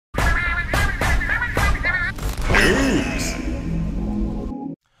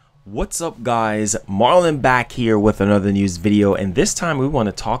What's up, guys? Marlon back here with another news video, and this time we want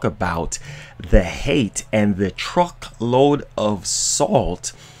to talk about the hate and the truckload of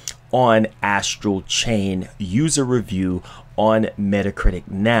salt on Astral Chain user review on Metacritic.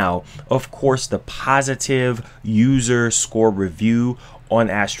 Now, of course, the positive user score review on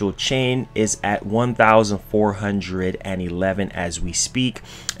Astral Chain is at 1,411 as we speak,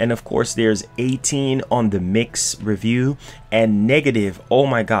 and of course there's 18 on the mix review, and negative, oh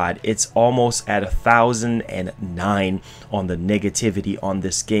my god, it's almost at 1,009 on the negativity on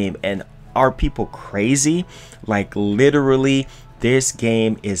this game. And are people crazy? Like, literally, this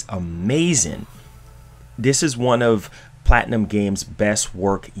game is amazing. This is one of Platinum Games' best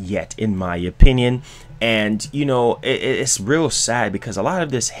work yet, in my opinion. And you know, it's real sad because a lot of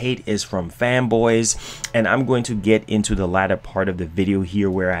this hate is from fanboys, and I'm going to get into the latter part of the video here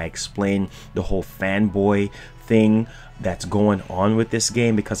where I explain the whole fanboy thing that's going on with this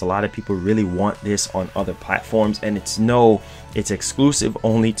game, because a lot of people really want this on other platforms, and it's exclusive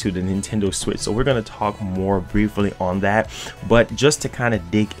only to the Nintendo Switch. So we're going to talk more briefly on that, but just to kind of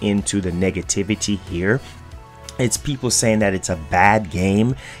dig into the negativity here, it's people saying that it's a bad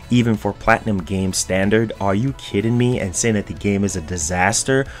game even for Platinum Game standard. Are you kidding me? And saying that the game is a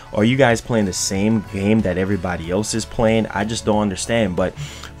disaster? Are you guys playing the same game that everybody else is playing? I just don't understand. But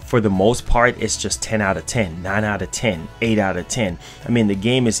for the most part, it's just 10 out of 10, 9 out of 10, 8 out of 10. I mean, the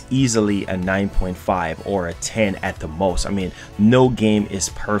game is easily a 9.5 or a 10 at the most. I mean, no game is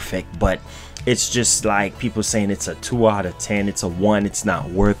perfect, but it's just like people saying it's a 2 out of 10, it's a 1, it's not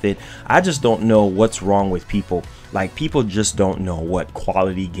worth it. I just don't know what's wrong with people. Like, people just don't know what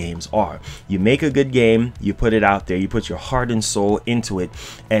quality games are. You make a good game, you put it out there, you put your heart and soul into it,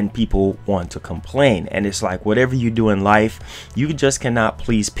 and people want to complain. And it's like, whatever you do in life, you just cannot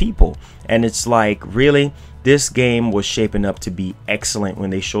please people. And it's like, really, this game was shaping up to be excellent when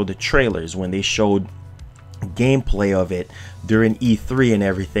they showed the trailers, when they showed gameplay of it during E3 and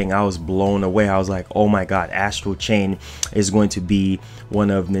everything. I was blown away. I was like, oh my god, Astral Chain is going to be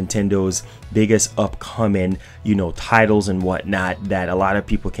one of Nintendo's biggest upcoming, you know, titles and whatnot that a lot of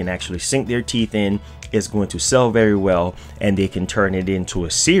people can actually sink their teeth in. It's going to sell very well, and they can turn it into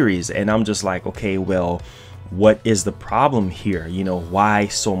a series. And I'm just like, okay, well, what is the problem here? You know, why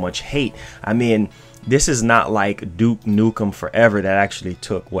so much hate? I mean, this is not like Duke Nukem Forever that actually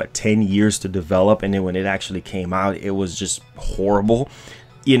took, what, 10 years to develop, and then when it actually came out, it was just horrible.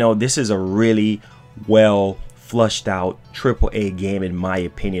 You know, this is a really well flushed out AAA game, in my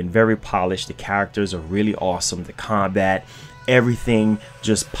opinion. Very polished. The characters are really awesome. The combat, everything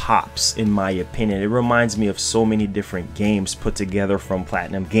just pops, in my opinion. It reminds me of so many different games put together from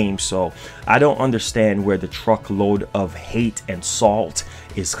Platinum Games. So I don't understand where the truckload of hate and salt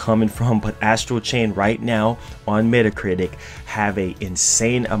is coming from. But Astral Chain right now on Metacritic have a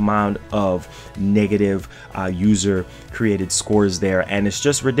insane amount of negative user created scores there, and it's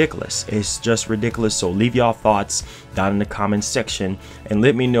just ridiculous. It's just ridiculous. So leave y'all thoughts down in the comments section and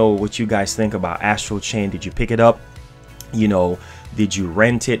let me know what you guys think about Astral Chain. Did you pick it up? You know, did you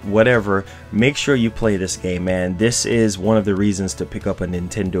rent it? Whatever, make sure you play this game, man. This is one of the reasons to pick up a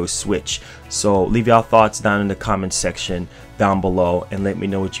Nintendo Switch. So leave y'all thoughts down in the comment section down below and let me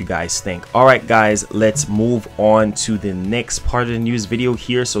know what you guys think. All right, guys, let's move on to the next part of the news video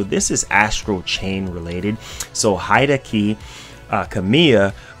here. So this is Astral Chain related. So Hideki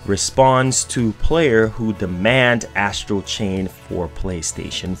Kamiya responds to player who demand Astral Chain for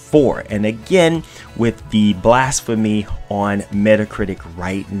PlayStation 4. And again, with the blasphemy on Metacritic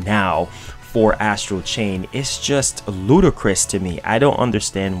right now for Astral Chain, it's just ludicrous to me. I don't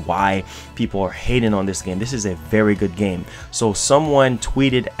understand why people are hating on this game. This is a very good game. So someone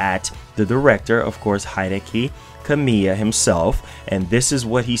tweeted at the director, of course, Hideki Kamiya himself, and this is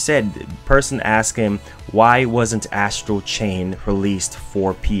what he said. The person asked him, why wasn't Astral Chain released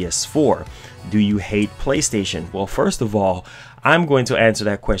for PS4? Do you hate PlayStation? Well, first of all, I'm going to answer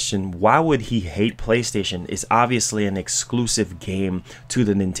that question. Why would he hate PlayStation? It's obviously an exclusive game to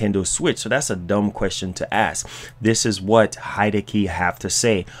the Nintendo Switch, so that's a dumb question to ask. This is what Hideki have to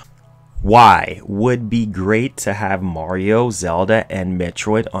say. Why? Would be great to have Mario, Zelda, and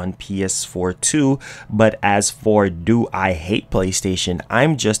Metroid on PS4 too, but as for do I hate PlayStation,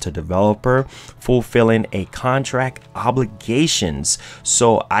 I'm just a developer fulfilling a contract obligations.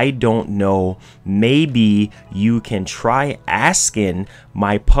 So I don't know, maybe you can try asking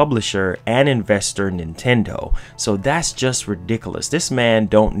my publisher and investor Nintendo. So that's just ridiculous. This man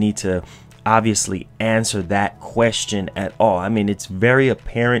don't need to obviously answer that question at all. I mean, it's very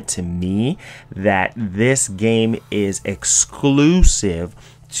apparent to me that this game is exclusive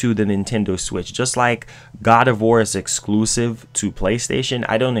to the Nintendo Switch. Just like God of War is exclusive to PlayStation,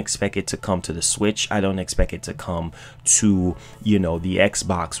 I don't expect it to come to the Switch. I don't expect it to come to, you know, the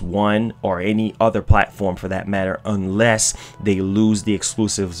Xbox One or any other platform for that matter, unless they lose the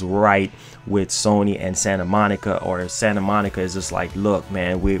exclusives right with Sony and Santa Monica, or Santa Monica is just like, look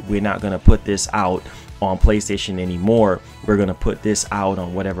man, we're not gonna put this out on PlayStation anymore. We're gonna put this out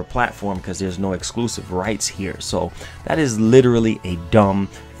on whatever platform because there's no exclusive rights here. So that is literally a dumb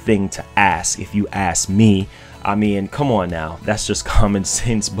thing to ask, if you ask me. I mean, come on now, that's just common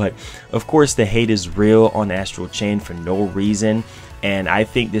sense. But of course the hate is real on Astral Chain for no reason, and I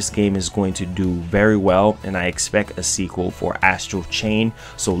think this game is going to do very well, and I expect a sequel for Astral Chain.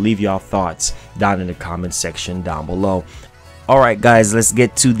 So leave y'all thoughts down in the comment section down below. Alright guys, let's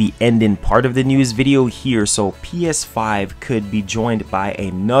get to the ending part of the news video here. So PS5 could be joined by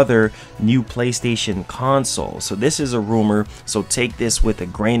another new PlayStation console. So this is a rumor, so take this with a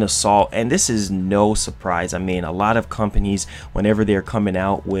grain of salt, and this is no surprise. I mean, a lot of companies, whenever they're coming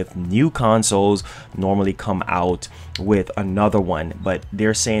out with new consoles, normally come out with another one, but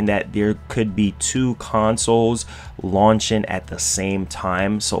they're saying that there could be two consoles launching at the same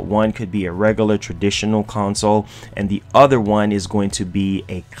time. So one could be a regular traditional console, and the other one is going to be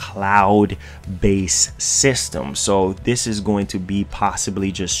a cloud-based system. So this is going to be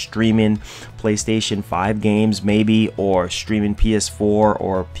possibly just streaming PlayStation 5 games maybe, or streaming PS4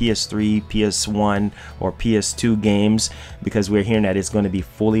 or PS3, PS1 or PS2 games, because we're hearing that it's going to be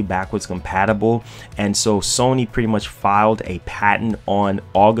fully backwards compatible. And so Sony pretty much filed a patent on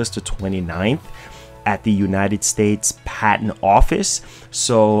August the 29th at the United States Patent Office.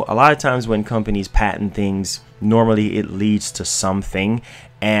 So a lot of times when companies patent things, normally it leads to something.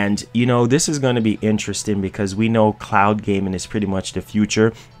 And you know, this is going to be interesting because we know cloud gaming is pretty much the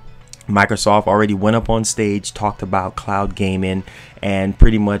future. Microsoft already went up on stage, talked about cloud gaming, and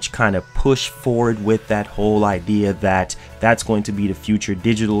pretty much kind of pushed forward with that whole idea that that's going to be the future.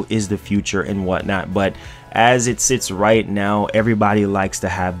 Digital is the future and whatnot. But as it sits right now, everybody likes to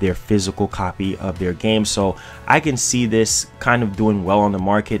have their physical copy of their game. So I can see this kind of doing well on the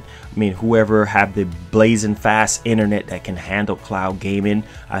market. I mean, whoever have the blazing fast internet that can handle cloud gaming,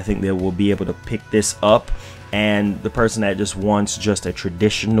 I think they will be able to pick this up. And the person that just wants just a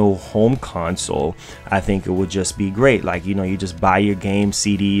traditional home console, I think it would just be great. Like, you know, you just buy your game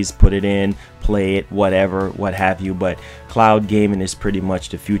CDs, put it in, play it, whatever, what have you. But cloud gaming is pretty much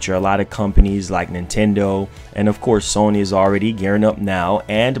the future. A lot of companies like Nintendo and of course Sony is already gearing up now,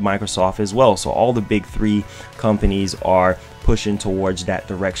 and Microsoft as well. So all the big three companies are pushing towards that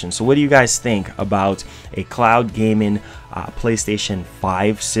direction. So what do you guys think about a cloud gaming PlayStation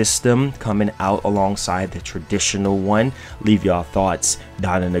 5 system coming out alongside the traditional one? Leave your thoughts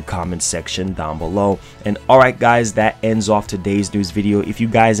down in the comment section down below. And alright guys, that ends off today's news video. If you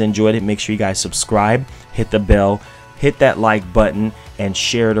guys enjoyed it, make sure you guys subscribe, hit the bell, hit that like button, and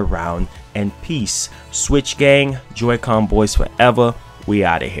share it around. And peace. Switch gang, Joy-Con boys forever. We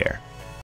out of here.